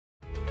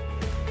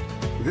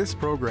This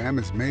program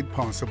is made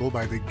possible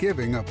by the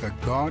giving of the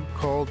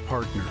God-called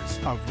partners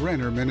of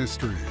Renner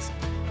Ministries.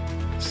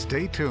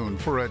 Stay tuned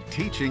for a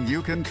teaching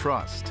you can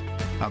trust,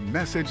 a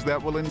message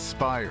that will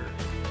inspire,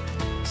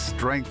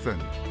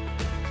 strengthen,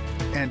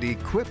 and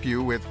equip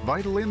you with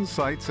vital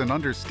insights and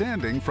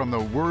understanding from the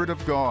Word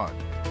of God.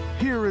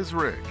 Here is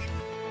Rick.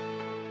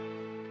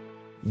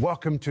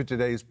 Welcome to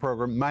today's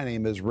program. My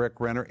name is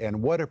Rick Renner,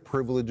 and what a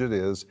privilege it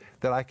is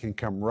that I can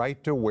come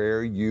right to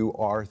where you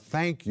are.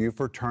 Thank you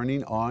for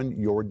turning on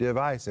your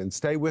device. And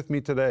stay with me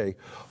today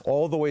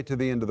all the way to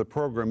the end of the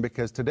program,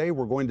 because today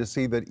we're going to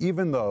see that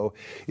even though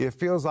it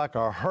feels like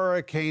a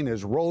hurricane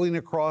is rolling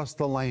across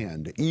the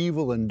land,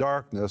 evil and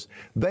darkness,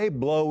 they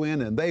blow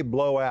in and they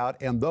blow out,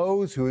 and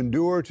those who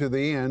endure to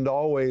the end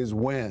always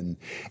win.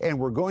 And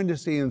we're going to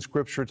see in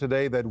Scripture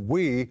today that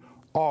we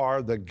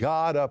are the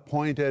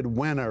God-appointed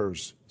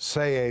winners.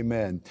 Say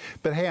amen.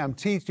 But hey, I'm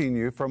teaching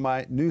you from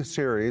my new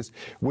series,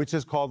 which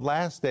is called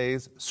Last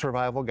Days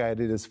Survival Guide.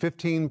 It is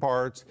 15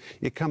 parts.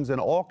 It comes in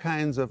all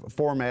kinds of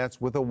formats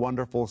with a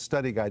wonderful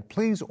study guide.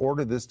 Please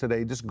order this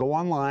today. Just go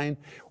online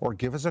or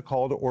give us a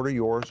call to order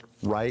yours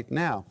right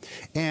now.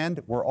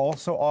 And we're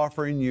also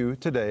offering you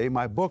today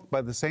my book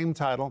by the same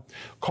title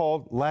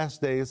called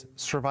Last Days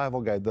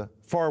Survival Guide. The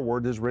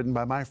foreword is written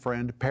by my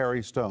friend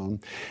Perry Stone,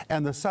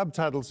 and the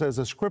subtitle says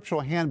a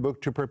scriptural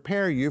handbook to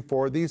prepare you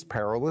for these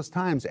perilous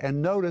times.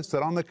 And notice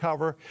that on the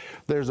cover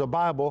there's a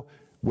Bible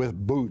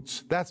with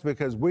boots. That's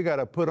because we got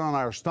to put on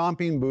our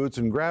stomping boots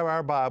and grab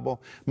our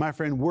Bible. My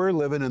friend, we're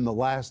living in the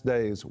last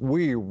days.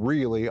 We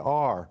really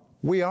are.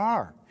 We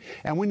are.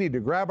 And we need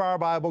to grab our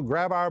Bible,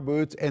 grab our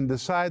boots, and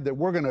decide that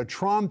we're going to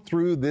tromp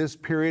through this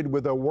period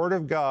with the Word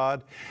of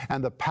God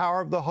and the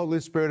power of the Holy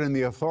Spirit and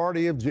the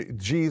authority of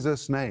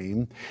Jesus'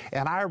 name.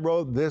 And I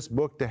wrote this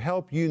book to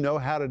help you know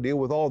how to deal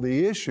with all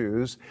the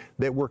issues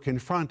that we're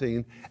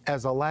confronting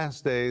as a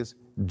last days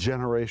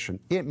generation.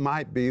 It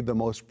might be the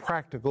most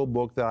practical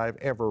book that I've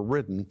ever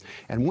written.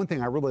 And one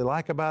thing I really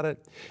like about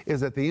it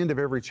is at the end of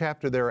every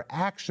chapter, there are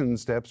action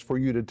steps for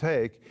you to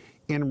take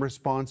in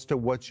response to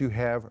what you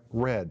have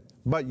read.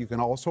 But you can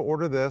also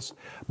order this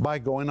by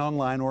going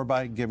online or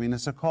by giving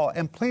us a call.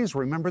 And please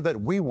remember that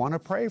we want to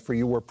pray for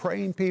you. We're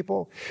praying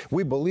people.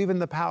 We believe in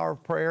the power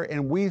of prayer,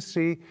 and we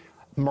see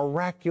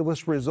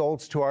miraculous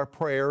results to our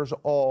prayers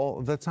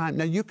all the time.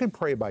 Now, you can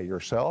pray by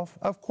yourself.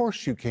 Of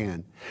course you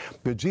can.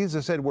 But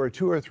Jesus said where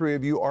two or three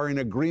of you are in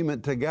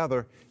agreement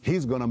together,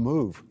 He's going to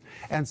move.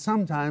 And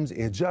sometimes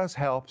it just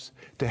helps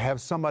to have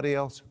somebody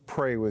else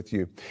pray with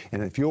you.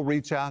 And if you'll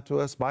reach out to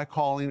us by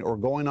calling or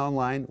going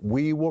online,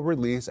 we will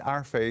release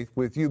our faith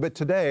with you. But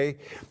today,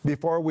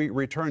 before we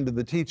return to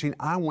the teaching,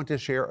 I want to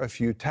share a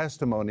few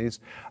testimonies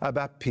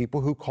about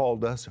people who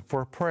called us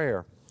for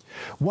prayer.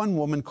 One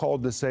woman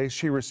called to say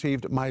she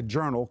received my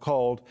journal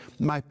called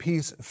My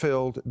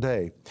Peace-Filled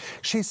Day.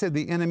 She said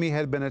the enemy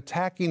had been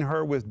attacking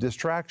her with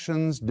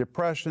distractions,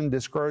 depression,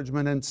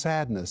 discouragement, and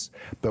sadness.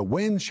 But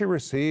when she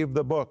received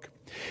the book,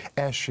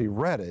 as she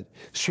read it,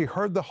 she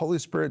heard the Holy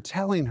Spirit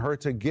telling her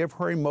to give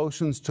her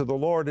emotions to the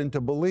Lord and to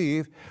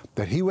believe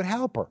that He would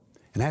help her.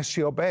 And as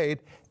she obeyed,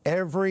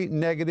 every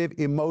negative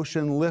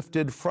emotion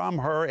lifted from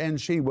her,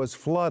 and she was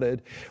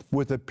flooded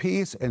with the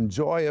peace and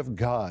joy of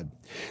God.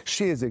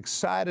 She is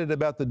excited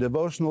about the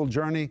devotional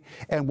journey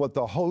and what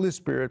the Holy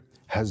Spirit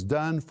has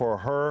done for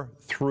her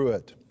through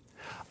it.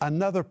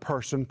 Another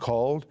person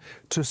called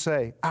to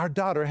say, our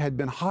daughter had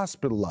been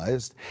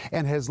hospitalized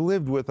and has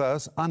lived with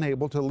us,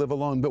 unable to live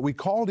alone. But we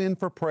called in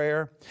for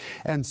prayer,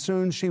 and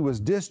soon she was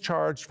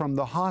discharged from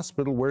the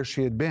hospital where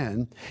she had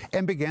been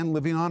and began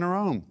living on her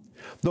own.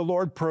 The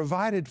Lord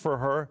provided for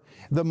her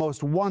the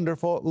most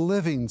wonderful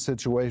living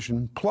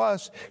situation.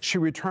 Plus, she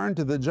returned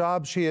to the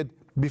job she had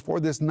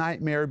before this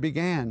nightmare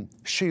began.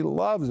 She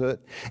loves it,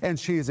 and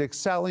she's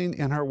excelling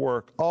in her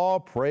work. All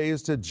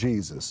praise to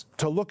Jesus.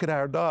 To look at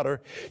our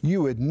daughter,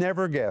 you would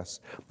never guess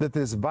that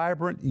this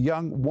vibrant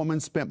young woman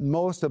spent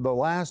most of the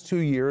last 2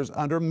 years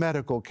under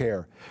medical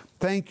care.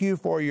 Thank you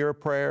for your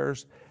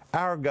prayers.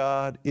 Our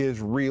God is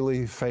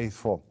really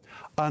faithful.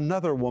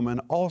 Another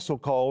woman also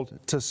called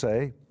to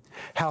say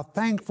how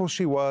thankful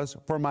she was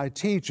for my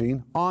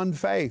teaching on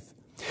faith.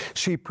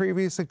 She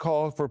previously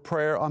called for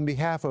prayer on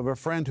behalf of a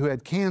friend who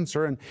had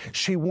cancer, and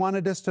she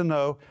wanted us to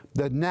know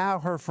that now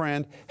her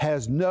friend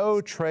has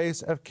no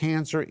trace of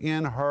cancer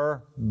in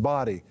her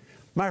body.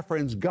 My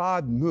friends,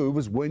 God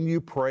moves when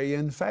you pray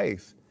in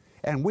faith.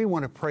 And we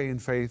want to pray in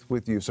faith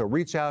with you. So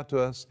reach out to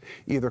us.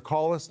 Either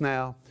call us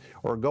now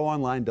or go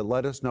online to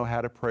let us know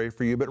how to pray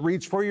for you. But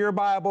reach for your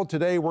Bible.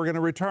 Today we're going to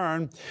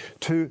return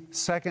to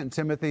 2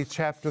 Timothy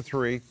chapter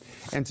 3.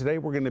 And today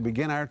we're going to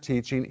begin our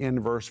teaching in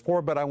verse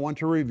 4. But I want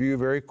to review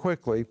very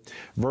quickly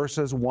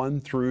verses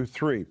 1 through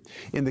 3.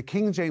 In the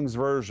King James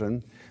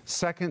Version,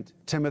 2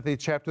 Timothy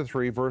chapter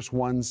 3, verse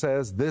 1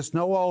 says, "This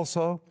know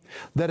also,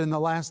 that in the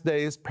last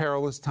days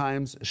perilous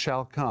times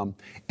shall come."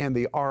 And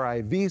the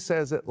RIV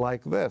says it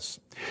like this: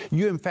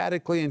 "You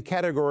emphatically and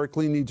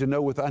categorically need to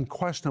know with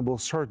unquestionable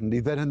certainty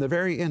that in the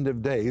very end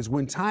of days,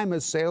 when time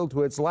has sailed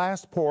to its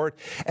last port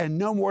and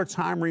no more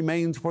time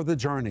remains for the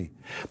journey,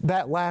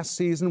 that last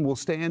season will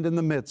stand in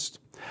the midst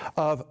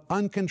of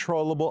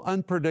uncontrollable,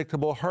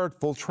 unpredictable,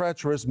 hurtful,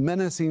 treacherous,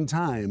 menacing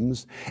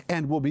times,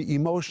 and will be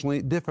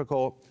emotionally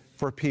difficult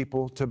for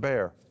people to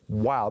bear."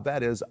 Wow,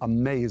 that is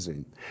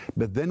amazing.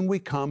 But then we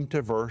come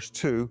to verse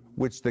 2,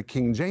 which the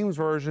King James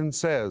Version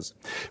says,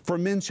 "For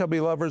men shall be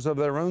lovers of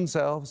their own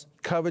selves,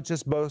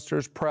 covetous,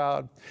 boasters,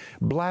 proud,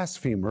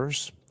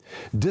 blasphemers,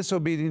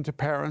 disobedient to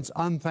parents,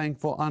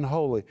 unthankful,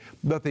 unholy."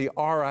 But the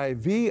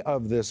RIV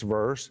of this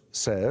verse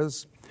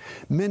says,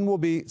 "Men will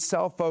be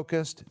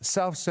self-focused,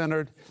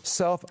 self-centered,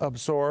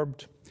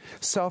 self-absorbed,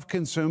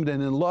 self-consumed,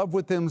 and in love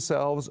with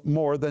themselves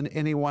more than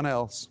anyone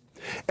else.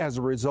 As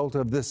a result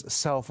of this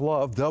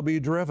self-love, they'll be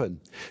driven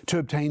to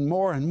obtain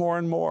more and more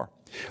and more.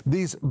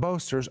 These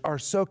boasters are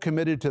so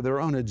committed to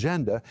their own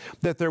agenda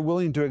that they're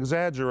willing to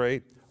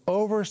exaggerate,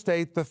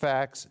 overstate the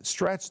facts,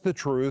 stretch the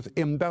truth,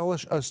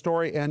 embellish a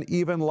story, and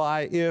even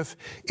lie if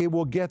it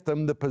will get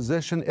them the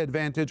position,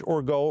 advantage,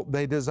 or goal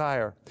they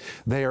desire.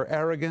 They are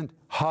arrogant,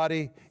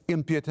 haughty,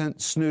 impudent,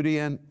 snooty,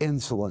 and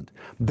insolent.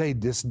 They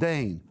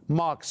disdain,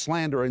 mock,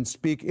 slander, and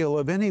speak ill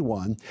of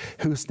anyone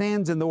who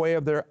stands in the way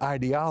of their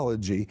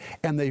ideology,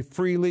 and they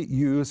freely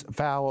use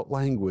foul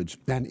language."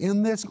 And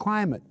in this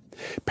climate,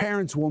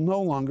 parents will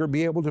no longer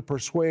be able to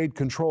persuade,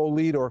 control,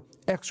 lead, or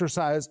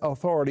exercise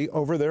authority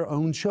over their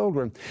own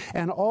children.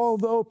 And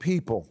although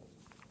people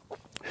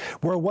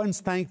were once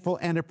thankful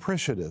and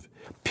appreciative,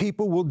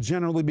 people will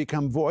generally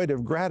become void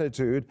of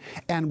gratitude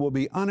and will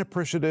be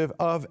unappreciative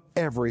of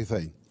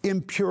everything.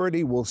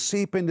 Impurity will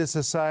seep into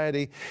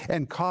society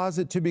and cause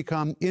it to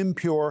become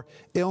impure,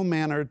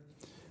 ill-mannered,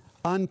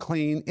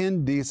 unclean,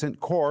 indecent,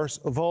 coarse,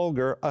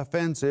 vulgar,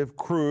 offensive,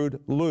 crude,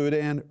 lewd,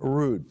 and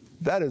rude.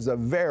 That is a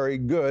very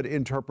good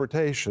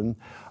interpretation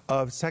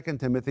of 2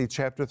 Timothy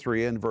chapter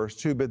 3 and verse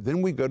 2. But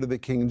then we go to the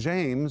King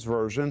James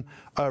Version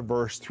of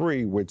verse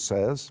 3, which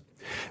says,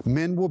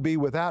 "Men will be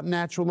without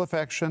natural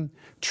affection,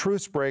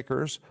 truce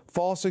breakers,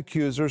 false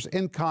accusers,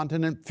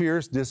 incontinent,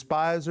 fierce,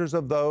 despisers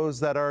of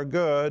those that are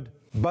good."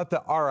 But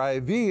the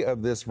RIV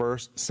of this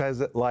verse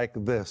says it like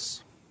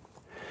this: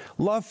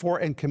 "Love for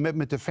and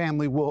commitment to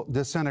family will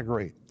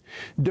disintegrate.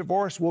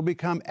 Divorce will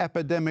become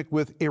epidemic,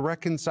 with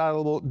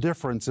irreconcilable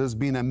differences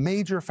being a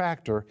major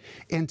factor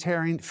in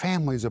tearing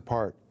families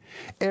apart.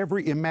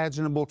 Every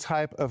imaginable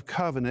type of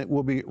covenant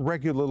will be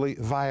regularly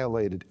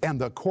violated, and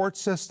the court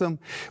system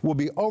will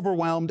be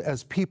overwhelmed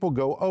as people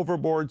go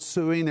overboard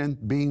suing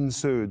and being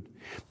sued.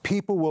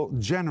 People will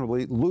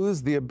generally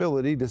lose the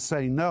ability to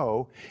say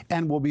no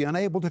and will be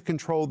unable to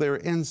control their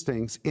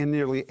instincts in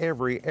nearly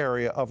every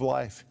area of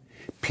life.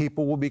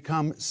 People will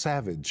become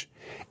savage,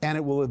 and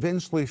it will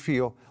eventually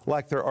feel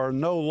like there are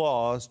no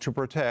laws to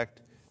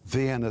protect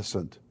the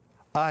innocent."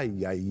 Ay,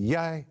 ay,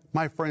 ay.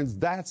 My friends,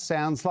 that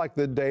sounds like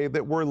the day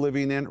that we're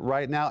living in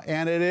right now,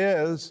 and it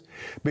is,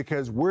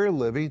 because we're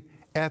living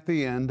at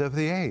the end of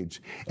the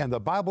age. And the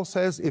Bible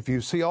says if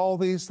you see all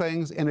these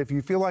things, and if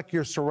you feel like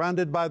you're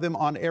surrounded by them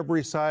on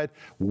every side,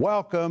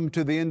 welcome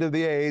to the end of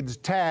the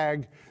age.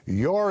 Tag,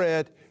 you're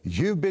it.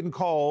 You've been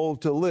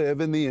called to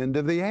live in the end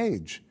of the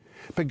age.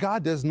 But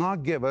God does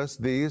not give us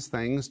these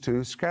things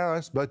to scare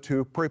us, but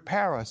to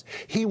prepare us.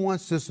 He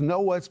wants us to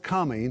know what's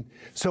coming,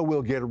 so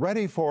we'll get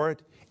ready for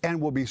it and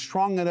will be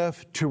strong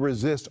enough to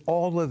resist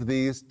all of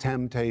these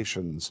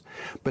temptations.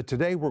 But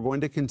today we're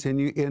going to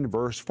continue in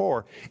verse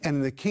 4. And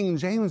in the King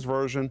James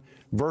Version,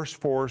 verse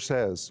 4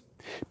 says,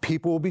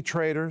 "People will be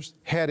traitors,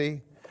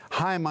 heady,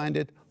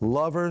 high-minded,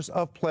 lovers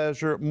of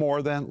pleasure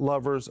more than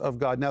lovers of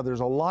God." Now, there's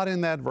a lot in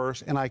that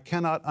verse, and I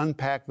cannot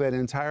unpack that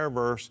entire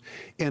verse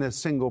in a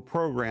single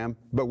program,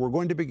 but we're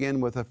going to begin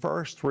with the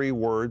first three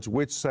words,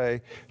 which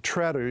say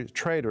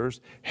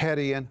traitors,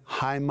 heady, and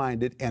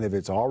high-minded. And if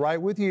it's all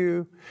right with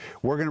you,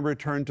 we're going to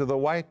return to the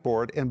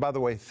whiteboard. And by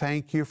the way,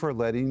 thank you for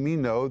letting me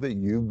know that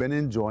you've been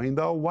enjoying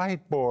the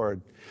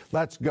whiteboard.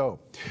 Let's go.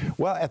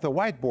 Well, at the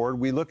whiteboard,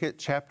 we look at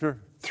chapter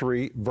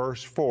 3,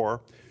 verse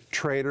 4,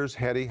 traitors,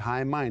 heady,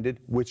 high-minded,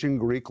 which in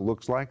Greek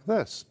looks like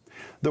this.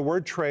 The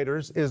word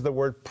traitors is the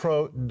word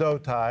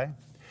prodotai.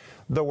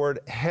 The word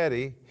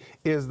heady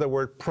is the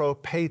word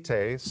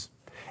propates.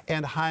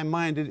 And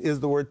high-minded is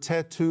the word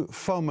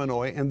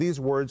tetuphomenoi. And these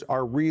words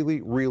are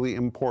really, really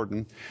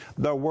important.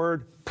 The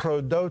word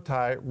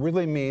prodotai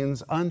really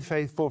means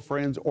unfaithful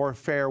friends or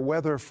fair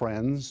weather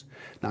friends.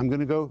 Now, I'm going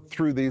to go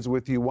through these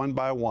with you one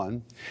by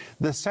one.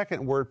 The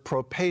second word,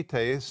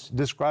 propates,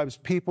 describes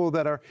people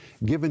that are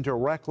given to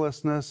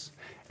recklessness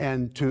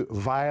and to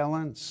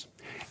violence.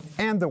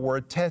 And the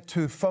word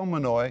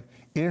tetuphomenoi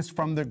is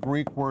from the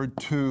Greek word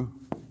to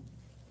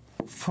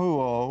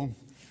fuo,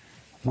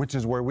 which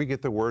is where we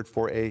get the word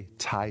for a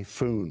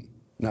typhoon.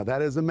 Now,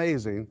 that is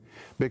amazing,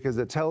 because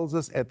it tells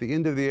us at the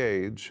end of the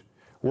age,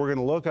 we're going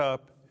to look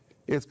up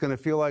It's going to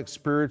feel like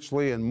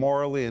spiritually and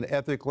morally and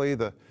ethically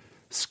the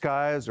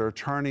skies are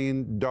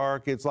turning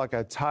dark. It's like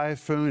a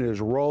typhoon is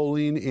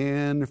rolling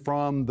in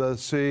from the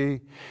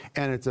sea,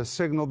 and it's a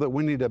signal that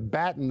we need to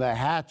batten the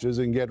hatches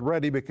and get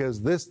ready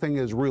because this thing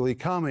is really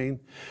coming.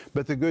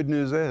 But the good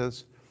news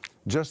is,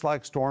 just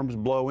like storms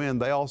blow in,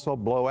 they also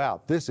blow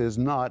out. This is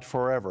not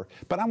forever.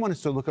 But I want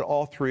us to look at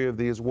all three of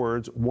these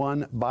words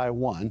one by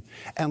one.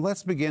 And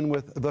let's begin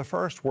with the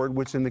first word,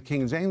 which in the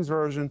King James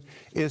Version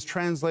is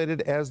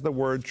translated as the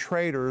word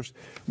traitors,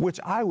 which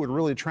I would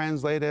really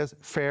translate as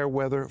fair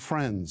weather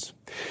friends.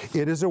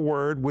 It is a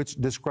word which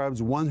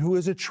describes one who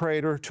is a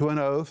traitor to an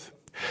oath,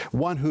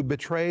 one who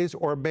betrays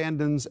or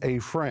abandons a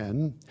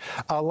friend,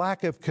 a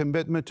lack of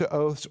commitment to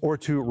oaths or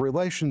to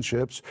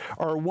relationships,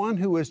 or one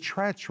who is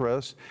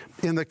treacherous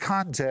in the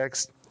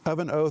context of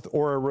an oath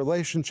or a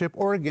relationship,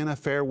 or again, a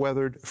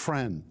fair-weathered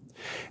friend.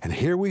 And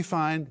here we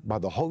find, by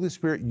the Holy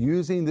Spirit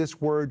using this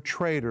word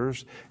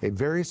traitors, a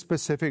very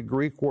specific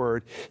Greek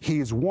word,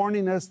 He's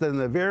warning us that in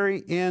the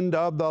very end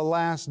of the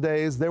last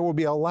days, there will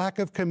be a lack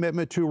of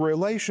commitment to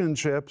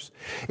relationships.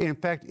 In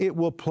fact, it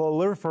will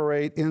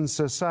proliferate in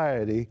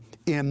society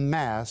in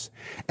mass,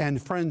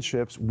 and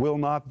friendships will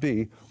not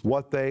be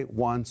what they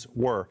once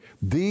were.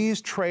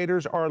 These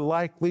traitors are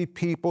likely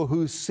people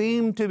who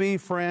seem to be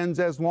friends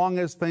as long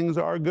as things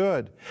are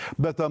good.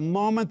 But the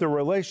moment the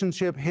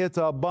relationship hits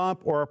a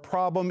bump or a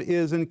problem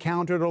is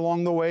encountered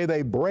along the way,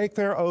 they break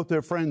their oath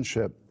of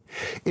friendship.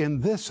 In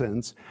this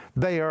sense,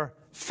 they're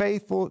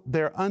unfaithful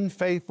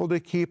to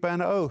keep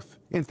an oath.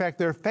 In fact,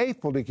 they're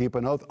faithful to keep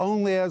an oath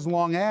only as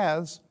long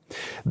as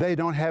they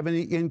don't have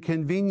any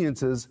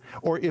inconveniences,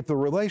 or if the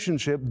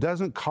relationship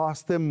doesn't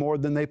cost them more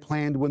than they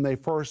planned when they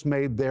first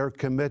made their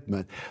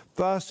commitment.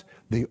 Thus,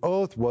 the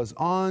oath was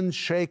on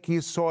shaky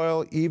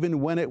soil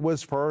even when it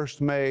was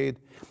first made,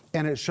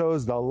 and it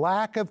shows the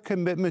lack of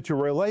commitment to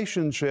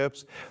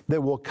relationships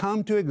that will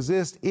come to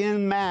exist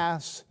in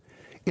mass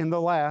in the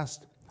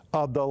last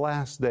of the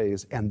last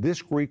days. And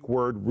this Greek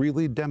word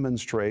really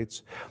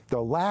demonstrates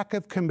the lack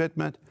of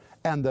commitment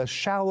and the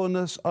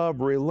shallowness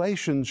of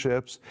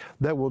relationships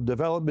that will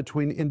develop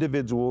between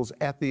individuals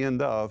at the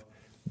end of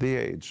the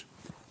age.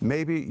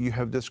 Maybe you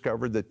have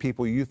discovered that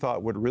people you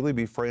thought would really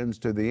be friends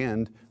to the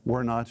end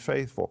were not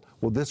faithful.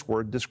 Well, this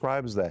word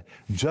describes that.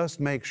 Just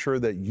make sure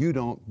that you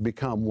don't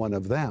become one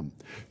of them.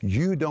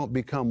 You don't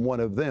become one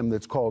of them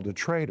that's called a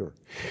traitor.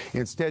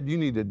 Instead, you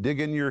need to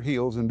dig in your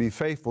heels and be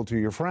faithful to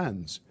your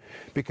friends.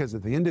 Because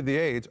at the end of the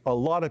age, a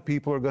lot of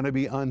people are going to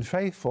be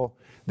unfaithful.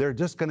 They're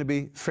just going to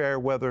be fair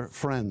weather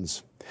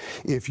friends.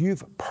 If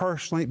you've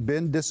personally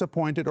been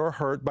disappointed or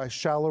hurt by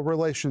shallow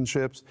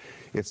relationships,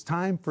 it's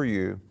time for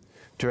you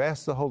to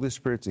ask the Holy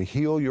Spirit to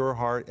heal your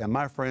heart. And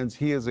my friends,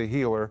 He is a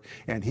healer,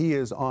 and He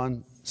is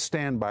on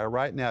standby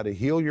right now to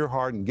heal your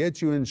heart and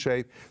get you in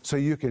shape so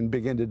you can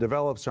begin to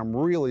develop some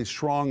really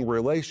strong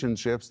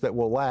relationships that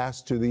will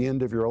last to the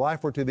end of your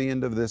life or to the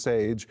end of this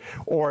age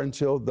or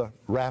until the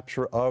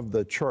rapture of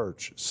the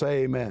church.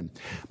 Say amen.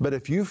 But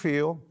if you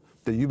feel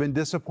that you've been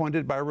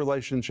disappointed by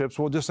relationships,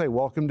 we'll just say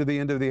welcome to the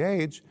end of the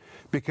age,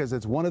 because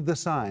it's one of the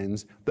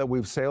signs that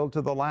we've sailed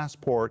to the last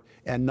port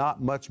and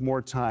not much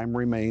more time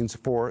remains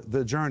for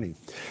the journey.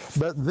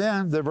 But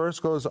then the verse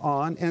goes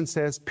on and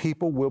says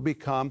people will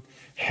become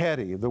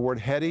heady. The word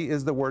heady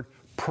is the word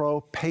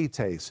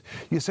propates.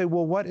 You say,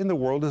 well, what in the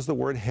world does the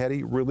word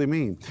heady really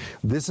mean?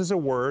 This is a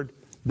word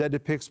that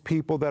depicts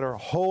people that are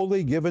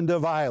wholly given to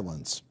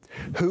violence,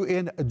 who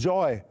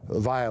enjoy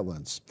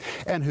violence,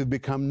 and who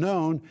become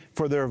known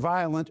for their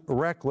violent,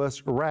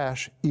 reckless,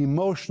 rash,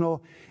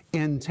 emotional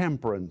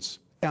intemperance.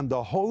 And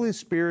the Holy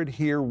Spirit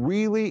here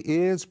really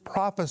is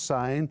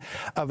prophesying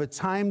of a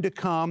time to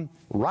come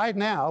right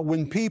now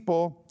when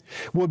people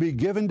will be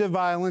given to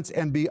violence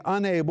and be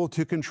unable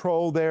to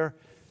control their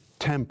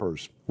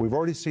tempers. We've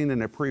already seen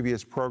in a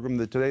previous program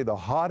that today the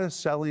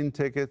hottest selling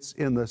tickets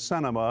in the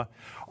cinema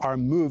are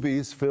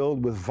movies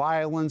filled with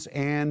violence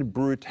and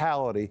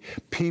brutality.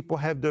 People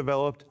have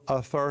developed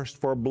a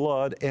thirst for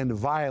blood and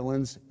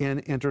violence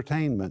in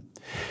entertainment.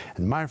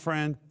 And my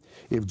friend,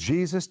 if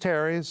Jesus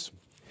tarries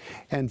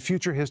and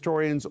future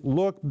historians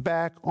look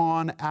back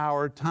on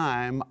our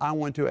time, I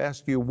want to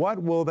ask you, what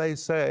will they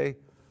say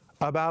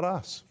about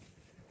us?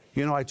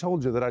 You know, I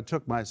told you that I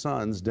took my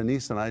sons,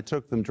 Denise and I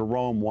took them to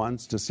Rome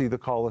once to see the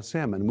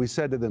Colosseum, and we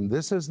said to them,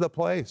 this is the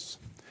place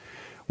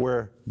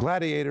where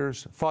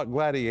gladiators fought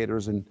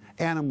gladiators and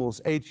animals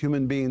ate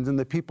human beings, and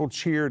the people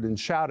cheered and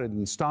shouted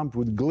and stomped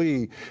with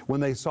glee when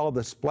they saw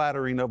the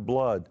splattering of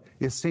blood.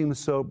 It seems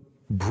so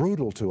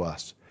brutal to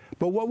us.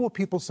 But what will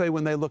people say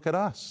when they look at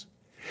us?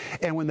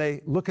 And when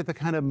they look at the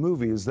kind of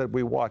movies that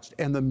we watched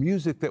and the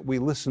music that we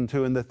listened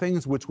to and the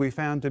things which we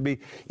found to be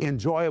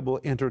enjoyable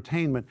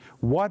entertainment,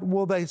 what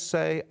will they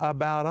say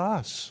about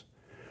us?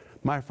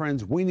 My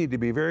friends, we need to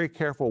be very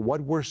careful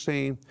what we're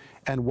seeing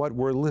and what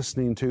we're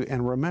listening to,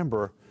 and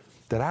remember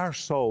that our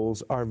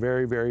souls are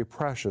very, very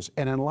precious.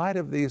 And in light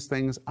of these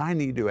things, I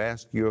need to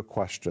ask you a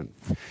question.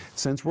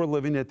 Since we're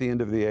living at the end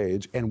of the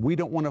age, and we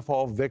don't want to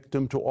fall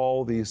victim to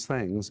all these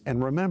things,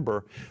 and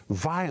remember,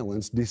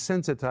 violence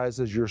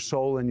desensitizes your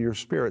soul and your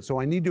spirit. So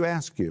I need to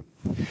ask you,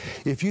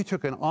 if you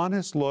took an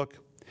honest look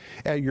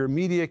at your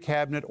media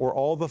cabinet or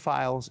all the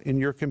files in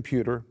your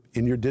computer,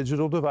 in your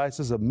digital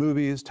devices of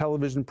movies,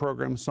 television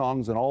programs,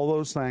 songs, and all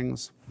those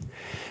things,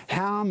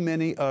 how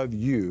many of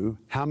you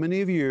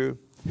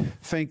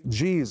think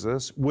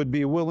Jesus would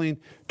be willing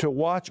to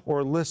watch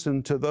or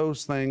listen to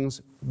those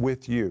things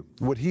with you?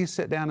 Would he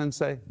sit down and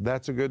say,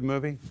 that's a good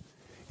movie?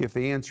 If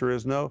the answer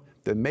is no,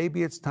 then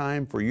maybe it's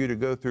time for you to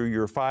go through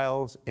your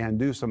files and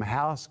do some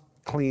house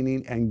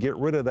cleaning and get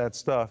rid of that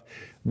stuff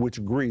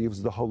which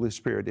grieves the Holy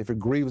Spirit. If it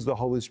grieves the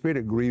Holy Spirit,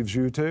 it grieves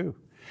you too.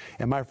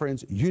 And my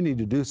friends, you need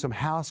to do some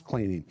house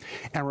cleaning.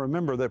 And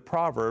remember that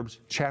Proverbs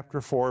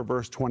chapter 4,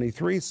 verse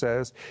 23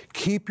 says,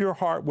 keep your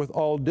heart with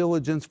all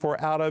diligence,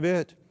 for out of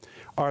it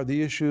are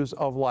the issues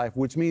of life,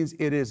 which means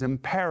it is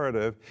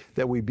imperative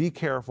that we be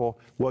careful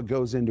what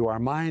goes into our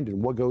mind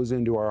and what goes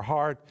into our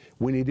heart.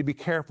 We need to be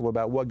careful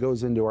about what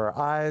goes into our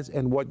eyes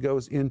and what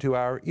goes into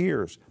our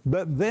ears.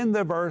 But then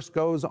the verse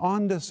goes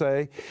on to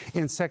say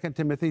in 2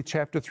 Timothy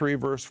chapter 3,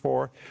 verse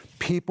 4,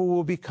 people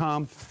will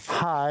become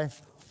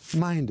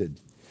high-minded.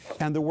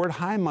 And the word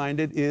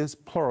high-minded is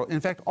plural. In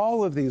fact,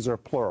 all of these are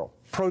plural.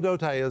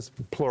 Prodotai is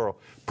plural.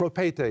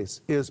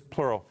 Propetes is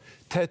plural.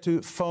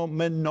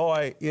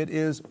 Tetufomenoi, it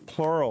is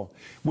plural,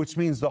 which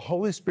means the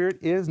Holy Spirit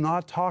is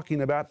not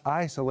talking about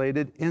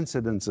isolated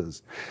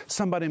incidences.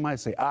 Somebody might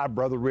say,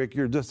 Brother Rick,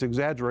 you're just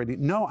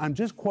exaggerating. No, I'm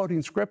just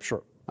quoting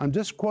Scripture. I'm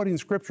just quoting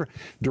Scripture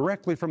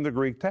directly from the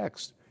Greek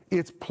text.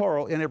 It's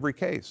plural in every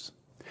case.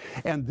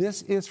 And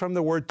this is from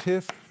the word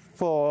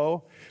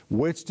typho,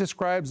 which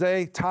describes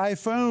a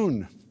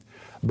typhoon.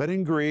 But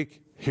in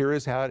Greek, here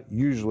is how it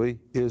usually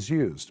is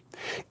used.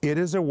 It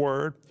is a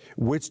word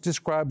which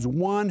describes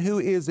one who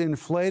is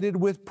inflated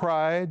with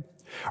pride,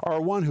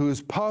 or one who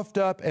is puffed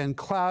up and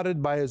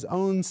clouded by his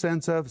own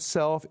sense of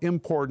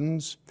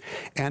self-importance.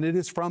 And it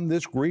is from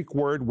this Greek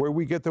word where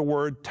we get the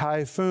word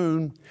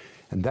typhoon.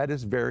 And that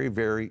is very,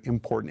 very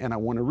important. And I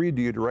want to read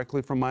to you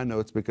directly from my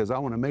notes because I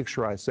want to make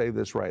sure I say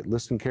this right.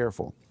 Listen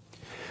careful.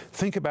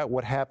 Think about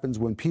what happens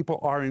when people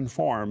are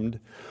informed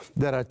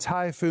that a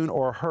typhoon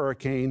or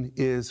hurricane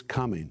is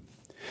coming.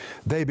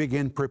 They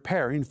begin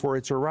preparing for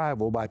its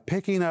arrival by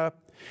picking up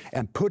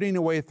and putting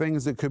away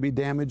things that could be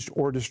damaged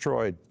or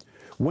destroyed.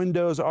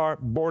 Windows are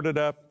boarded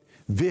up,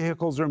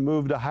 vehicles are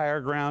moved to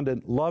higher ground,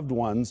 and loved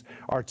ones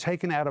are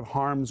taken out of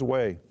harm's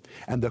way.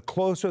 And the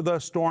closer the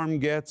storm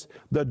gets,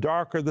 the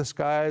darker the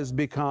skies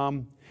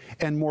become,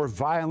 and more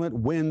violent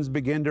winds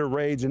begin to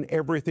rage, and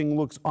everything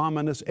looks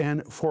ominous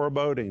and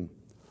foreboding.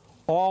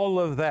 All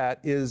of that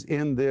is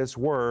in this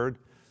word,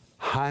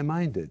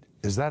 high-minded.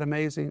 Is that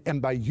amazing? And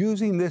by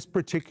using this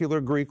particular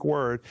Greek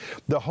word,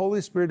 the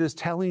Holy Spirit is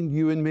telling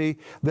you and me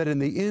that in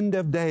the end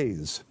of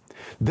days,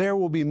 there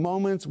will be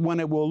moments when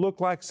it will look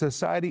like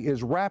society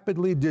is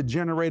rapidly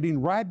degenerating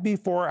right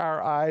before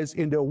our eyes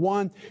into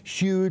one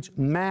huge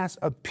mass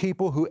of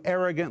people who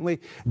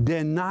arrogantly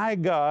deny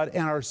God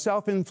and are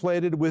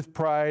self-inflated with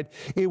pride.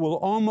 It will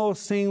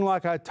almost seem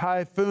like a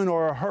typhoon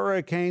or a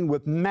hurricane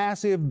with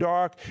massive,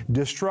 dark,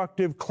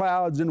 destructive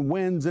clouds and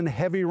winds and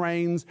heavy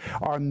rains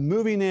are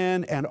moving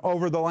in and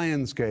over the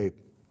landscape.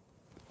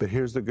 But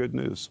here's the good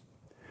news.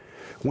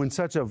 When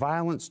such a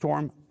violent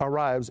storm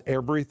arrives,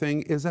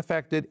 everything is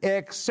affected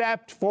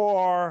except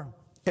for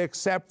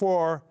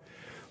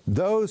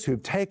those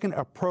who've taken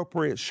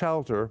appropriate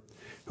shelter,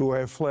 who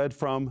have fled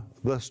from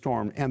the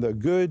storm. And the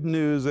good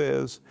news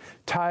is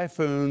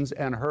typhoons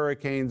and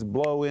hurricanes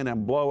blow in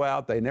and blow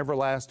out. They never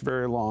last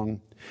very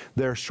long.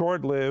 They're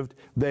short-lived.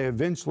 They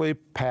eventually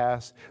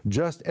pass.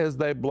 Just as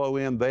they blow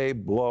in, they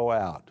blow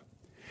out.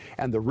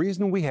 And the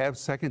reason we have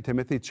 2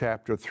 Timothy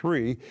chapter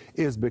 3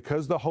 is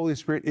because the Holy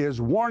Spirit is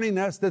warning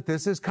us that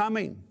this is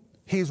coming.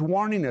 He's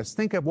warning us.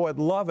 Think of what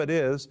love it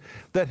is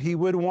that He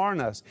would warn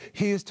us.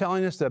 He's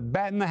telling us to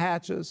batten the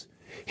hatches.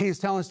 He's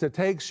telling us to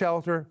take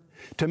shelter,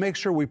 to make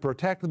sure we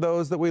protect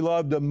those that we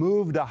love, to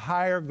move to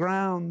higher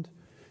ground.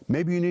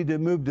 Maybe you need to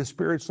move to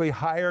spiritually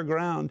higher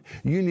ground.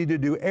 You need to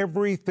do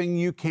everything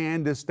you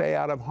can to stay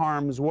out of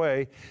harm's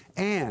way.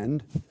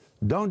 And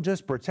don't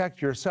just protect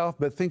yourself,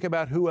 but think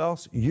about who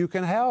else you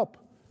can help.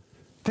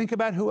 Think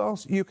about who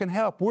else you can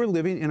help. We're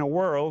living in a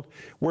world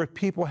where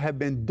people have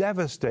been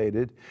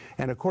devastated,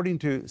 and according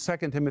to 2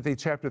 Timothy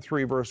chapter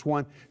 3, verse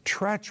 1,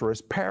 treacherous,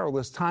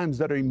 perilous times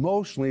that are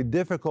emotionally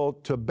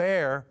difficult to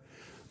bear.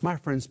 My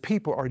friends,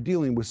 people are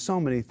dealing with so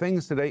many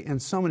things today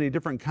and so many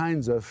different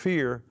kinds of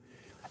fear,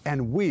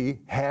 and we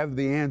have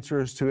the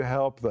answers to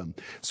help them.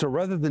 So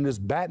rather than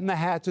just batten the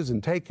hatches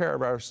and take care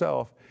of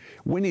ourselves,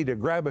 we need to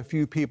grab a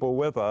few people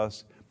with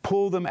us,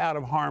 pull them out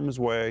of harm's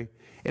way,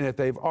 and if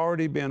they've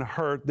already been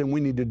hurt, then we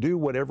need to do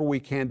whatever we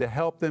can to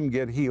help them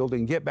get healed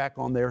and get back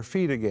on their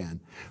feet again.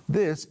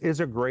 This is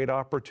a great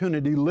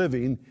opportunity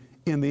living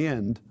in the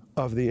end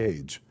of the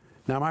age.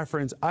 Now, my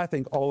friends, I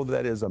think all of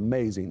that is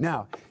amazing.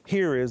 Now,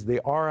 here is the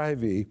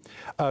RIV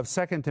of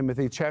 2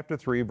 Timothy chapter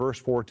 3, verse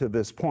 4 to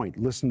this point.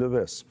 Listen to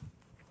this.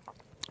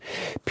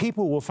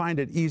 People will find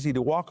it easy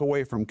to walk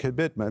away from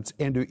commitments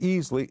and to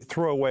easily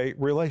throw away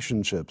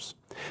relationships.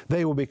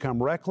 They will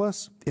become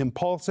reckless,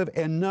 impulsive,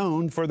 and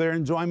known for their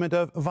enjoyment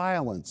of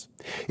violence.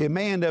 It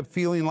may end up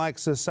feeling like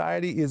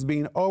society is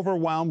being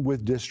overwhelmed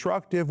with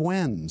destructive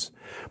winds.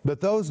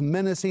 But those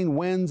menacing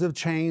winds of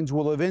change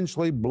will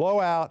eventually blow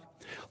out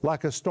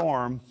like a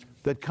storm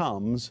that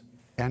comes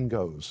and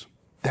goes.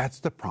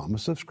 That's the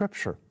promise of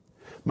Scripture.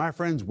 My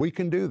friends, we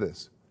can do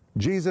this.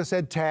 Jesus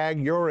said,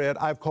 tag, you're it.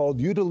 I've called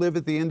you to live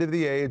at the end of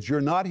the age.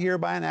 You're not here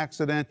by an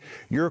accident.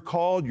 You're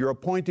called, you're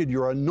appointed,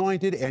 you're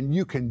anointed, and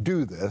you can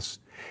do this.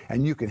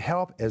 And you can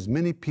help as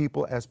many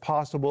people as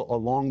possible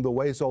along the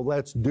way. So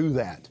let's do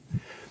that.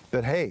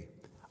 But hey,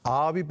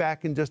 I'll be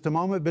back in just a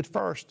moment. But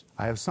first,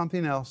 I have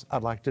something else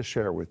I'd like to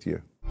share with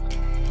you.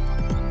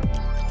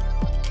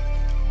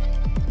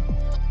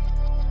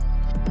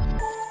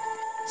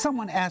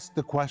 Someone asked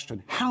the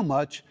question, how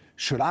much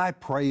should I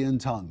pray in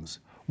tongues?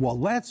 Well,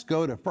 let's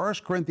go to 1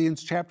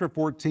 Corinthians chapter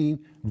 14,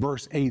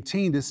 verse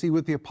 18 to see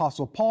what the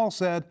Apostle Paul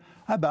said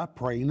about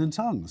praying in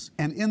tongues.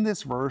 And in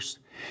this verse,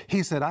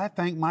 he said, I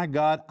thank my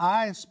God,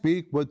 I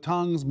speak with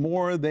tongues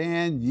more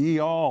than ye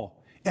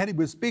all. And he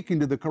was speaking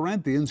to the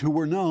Corinthians who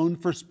were known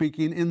for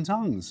speaking in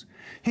tongues.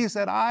 He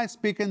said, I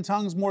speak in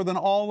tongues more than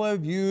all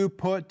of you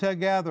put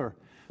together.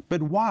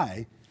 But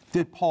why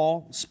did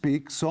Paul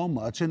speak so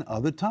much in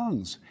other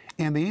tongues?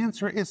 And the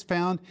answer is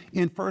found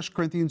in 1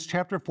 Corinthians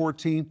chapter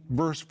 14,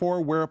 verse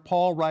 4, where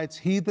Paul writes,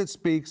 he that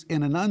speaks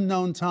in an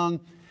unknown tongue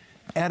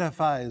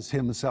edifies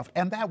himself.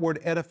 And that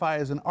word edify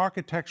is an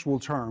architectural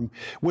term,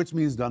 which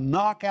means to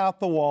knock out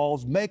the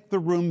walls, make the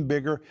room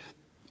bigger,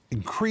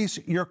 increase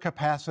your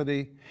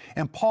capacity.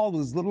 And Paul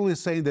is literally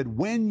saying that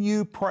when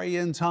you pray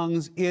in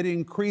tongues, it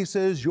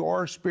increases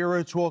your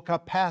spiritual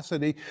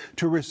capacity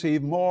to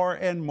receive more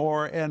and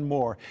more and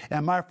more.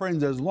 And my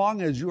friends, as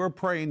long as you're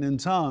praying in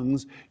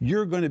tongues,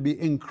 you're going to be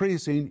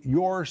increasing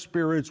your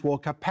spiritual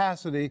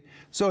capacity.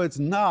 So it's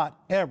not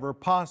ever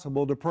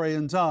possible to pray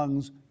in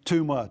tongues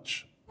too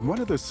much. What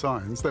are the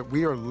signs that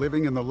we are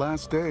living in the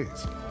last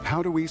days?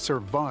 How do we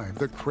survive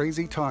the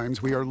crazy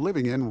times we are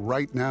living in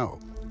right now?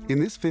 In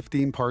this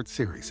 15-part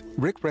series,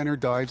 Rick Renner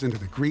dives into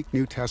the Greek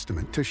New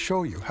Testament to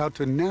show you how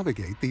to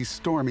navigate these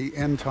stormy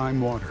end-time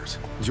waters.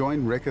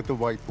 Join Rick at the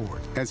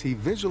whiteboard as he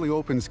visually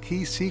opens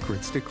key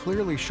secrets to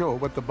clearly show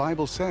what the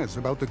Bible says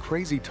about the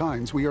crazy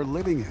times we are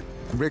living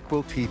in. Rick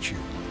will teach you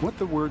what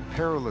the word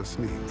perilous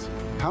means,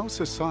 how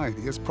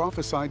society is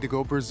prophesied to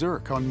go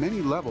berserk on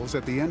many levels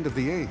at the end of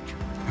the age,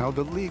 how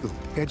the legal,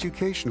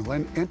 educational,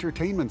 and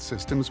entertainment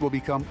systems will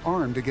become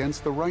armed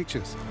against the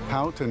righteous,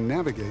 how to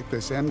navigate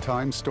this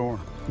end-time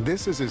storm.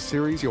 This is a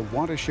series you'll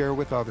want to share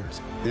with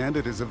others, and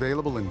it is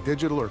available in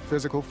digital or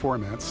physical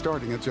formats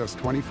starting at just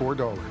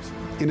 $24.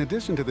 In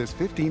addition to this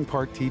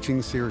 15-part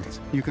teaching series,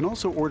 you can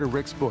also order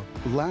Rick's book,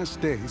 Last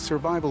Days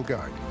Survival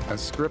Guide, a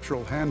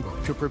scriptural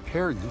handbook to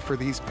prepare you for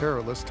these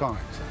perilous times.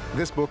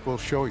 This book will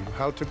show you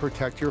how to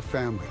protect your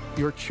family,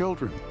 your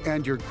children,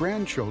 and your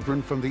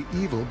grandchildren from the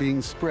evil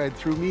being spread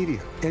through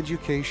media,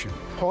 education,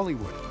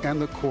 Hollywood,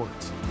 and the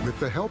courts. With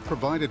the help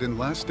provided in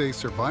Last Days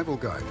Survival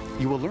Guide,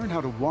 you will learn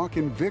how to walk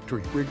in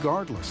victory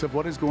regardless of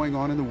what is going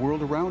on in the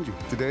world around you.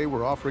 Today,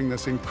 we're offering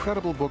this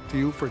incredible book to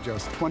you for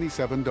just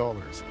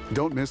 $27.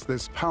 Don't miss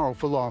this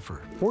powerful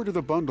offer. Order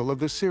the bundle of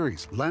the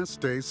series,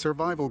 Last Days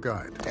Survival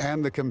Guide,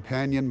 and the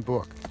companion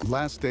book,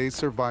 Last Days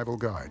Survival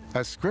Guide,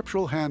 a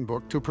scriptural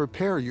handbook to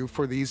prepare you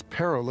for these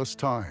perilous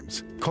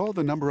times. Call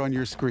the number on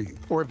your screen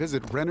or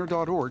visit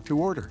Renner.org to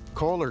order.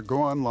 Call or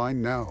go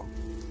online now.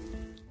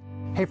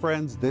 Hey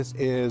friends, this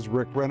is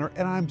Rick Renner,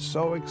 and I'm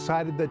so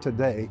excited that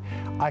today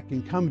I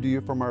can come to you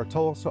from our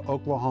Tulsa,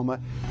 Oklahoma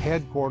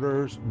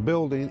headquarters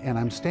building, and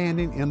I'm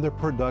standing in the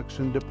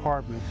production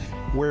department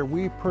where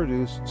we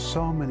produce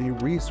so many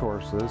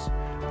resources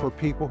for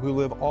people who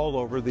live all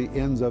over the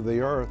ends of the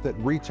earth that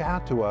reach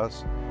out to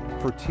us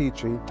for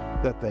teaching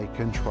that they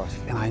can trust.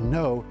 And I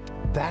know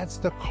that's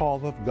the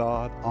call of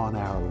God on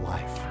our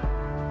life.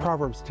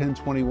 Proverbs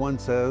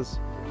 10:21 says,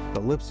 the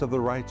lips of the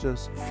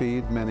righteous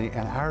feed many,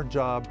 and our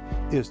job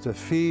is to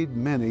feed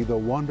many the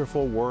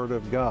wonderful Word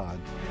of God.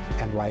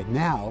 And right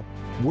now,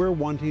 we're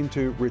wanting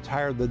to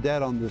retire the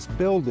debt on this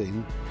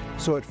building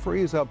so it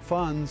frees up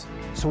funds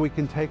so we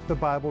can take the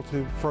Bible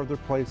to further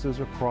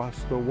places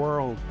across the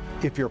world.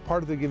 If you're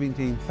part of the giving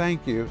team,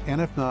 thank you. And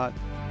if not,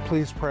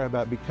 please pray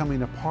about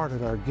becoming a part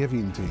of our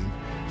giving team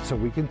so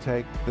we can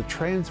take the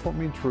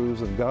transforming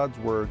truths of God's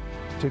Word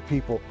to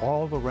people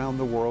all around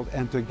the world.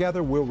 And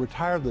together we'll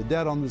retire the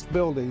debt on this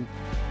building,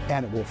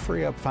 and it will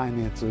free up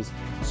finances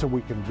so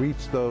we can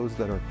reach those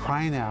that are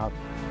crying out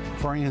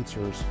for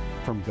answers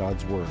from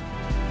God's Word.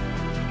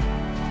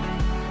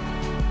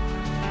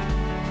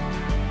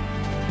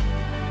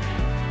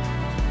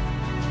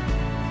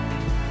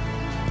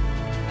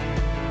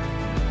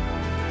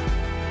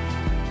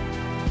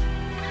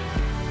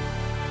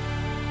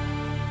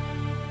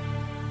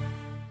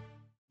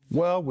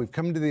 Well, we've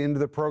come to the end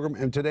of the program,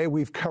 and today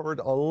we've covered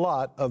a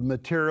lot of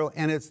material,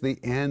 and it's the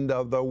end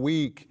of the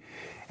week.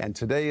 And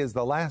today is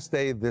the last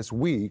day of this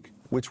week,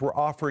 which we're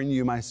offering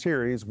you my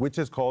series, which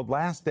is called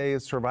Last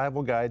Days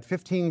Survival Guide,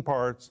 15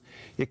 parts.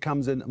 It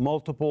comes in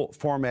multiple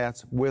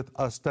formats with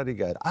a study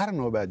guide. I don't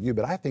know about you,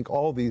 but I think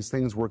all these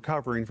things we're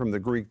covering from the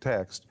Greek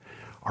text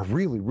are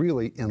really,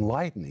 really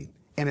enlightening.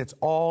 And it's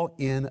all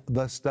in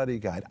the study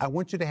guide. I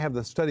want you to have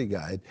the study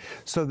guide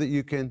so that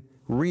you can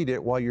read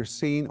it while you're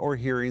seeing or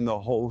hearing the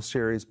whole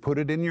series. Put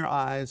it in your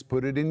eyes,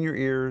 put it in your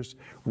ears,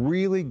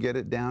 really get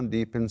it down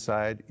deep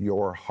inside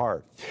your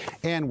heart.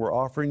 And we're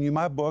offering you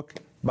my book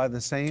by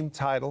the same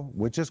title,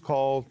 which is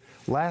called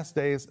Last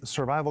Days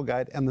Survival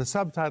Guide. And the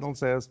subtitle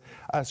says,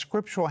 A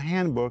Scriptural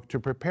Handbook to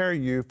Prepare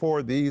You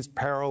for These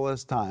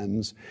Perilous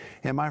Times.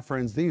 And my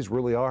friends, these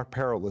really are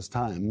perilous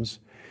times.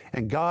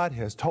 And God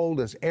has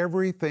told us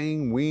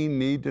everything we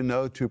need to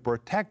know to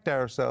protect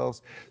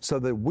ourselves so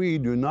that we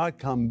do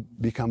not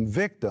become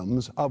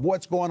victims of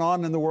what's going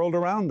on in the world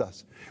around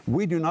us.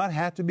 We do not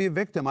have to be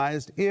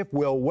victimized if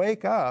we'll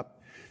wake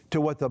up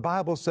to what the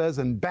Bible says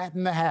and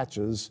batten the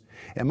hatches.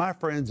 And my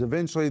friends,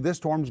 eventually this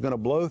storm's going to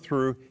blow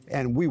through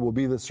and we will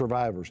be the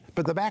survivors.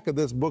 But the back of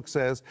this book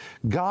says,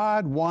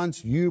 God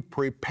wants you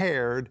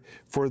prepared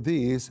for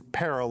these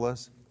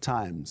perilous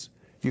times.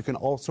 You can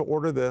also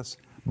order this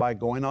by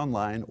going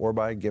online or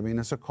by giving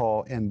us a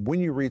call. And when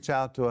you reach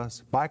out to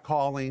us by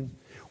calling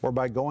or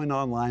by going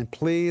online,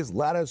 please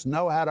let us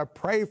know how to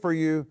pray for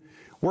you.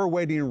 We're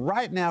waiting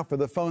right now for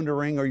the phone to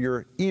ring or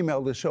your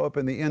email to show up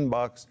in the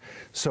inbox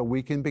so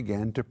we can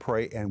begin to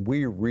pray, and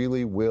we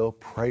really will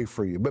pray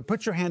for you. But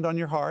put your hand on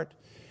your heart,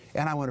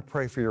 and I want to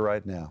pray for you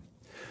right now.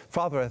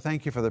 Father, I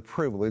thank you for the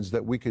privilege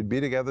that we could be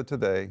together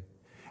today.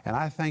 And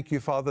I thank you,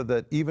 Father,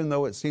 that even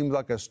though it seems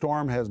like a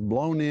storm has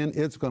blown in,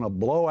 it's going to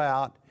blow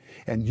out.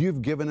 And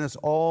you've given us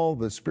all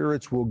the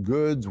spiritual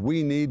goods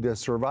we need to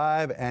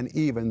survive and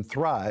even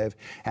thrive.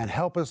 And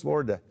help us,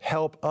 Lord, to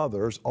help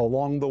others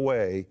along the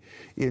way.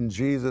 In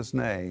Jesus'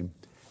 name,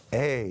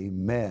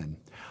 amen.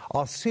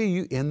 I'll see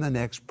you in the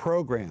next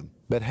program.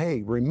 But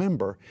hey,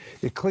 remember,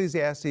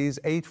 Ecclesiastes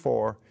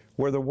 8:4,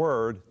 where the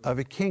word of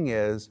a king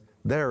is,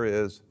 there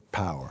is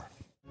power.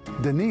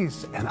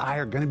 Denise and I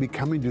are going to be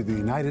coming to the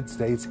United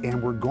States,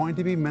 and we're going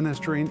to be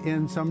ministering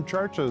in some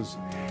churches.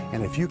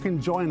 And if you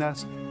can join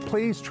us,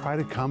 please try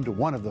to come to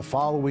one of the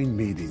following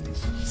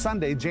meetings.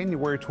 Sunday,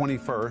 January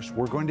 21st,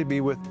 we're going to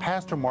be with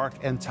Pastor Mark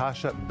and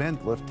Tasha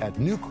Bentliff at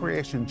New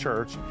Creation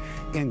Church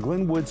in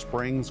Glenwood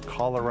Springs,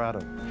 Colorado.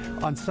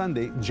 On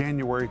Sunday,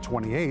 January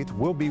 28th,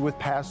 we'll be with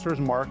Pastors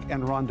Mark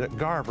and Rhonda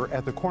Garver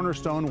at the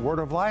Cornerstone Word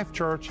of Life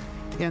Church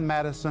in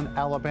Madison,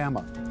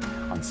 Alabama.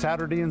 On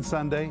Saturday and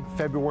Sunday,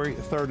 February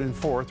 3rd and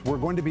 4th, we're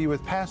going to be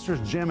with Pastors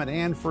Jim and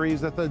Ann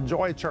Fries at the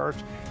Joy Church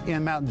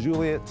in Mount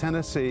Juliet,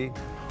 Tennessee.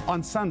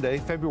 On Sunday,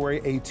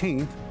 February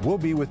 18th, we'll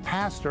be with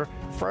Pastor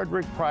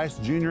Frederick Price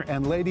Jr.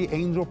 and Lady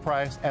Angel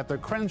Price at the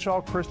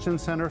Crenshaw Christian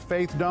Center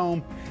Faith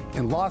Dome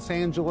in Los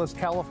Angeles,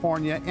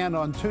 California. And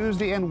on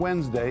Tuesday and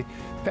Wednesday,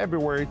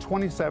 February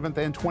 27th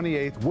and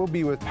 28th, we'll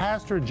be with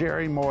Pastor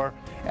Jerry Moore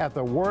at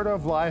the Word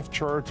of Life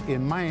Church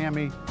in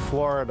Miami,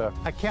 Florida.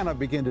 I cannot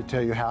begin to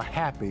tell you how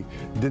happy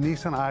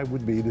Denise and I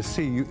would be to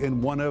see you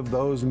in one of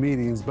those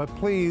meetings, but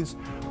please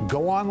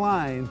go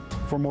online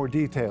for more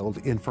detailed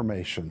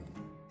information.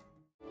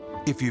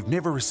 If you've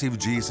never received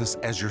Jesus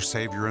as your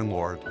Savior and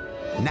Lord,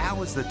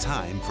 now is the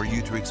time for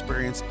you to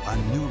experience a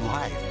new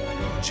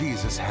life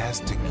Jesus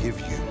has to give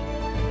you.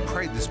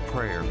 Pray this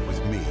prayer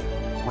with me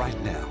right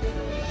now.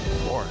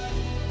 Lord,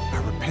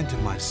 I repent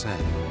of my sin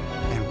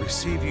and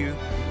receive you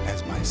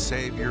as my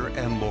Savior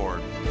and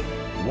Lord.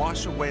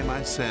 Wash away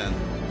my sin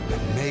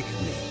and make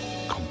me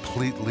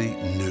completely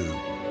new.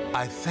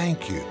 I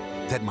thank you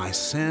that my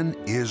sin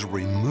is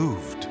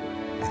removed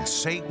and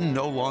Satan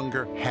no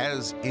longer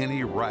has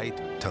any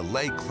right to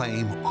lay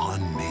claim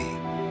on me.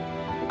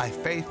 I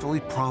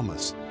faithfully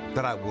promise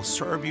that I will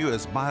serve you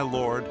as my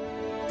Lord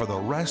for the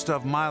rest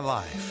of my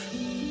life.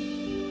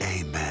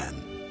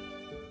 Amen.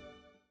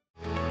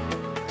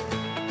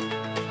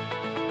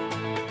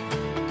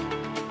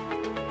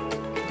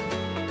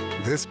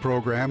 This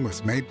program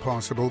was made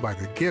possible by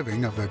the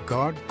giving of the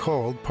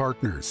God-called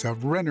partners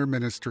of Renner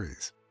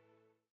Ministries.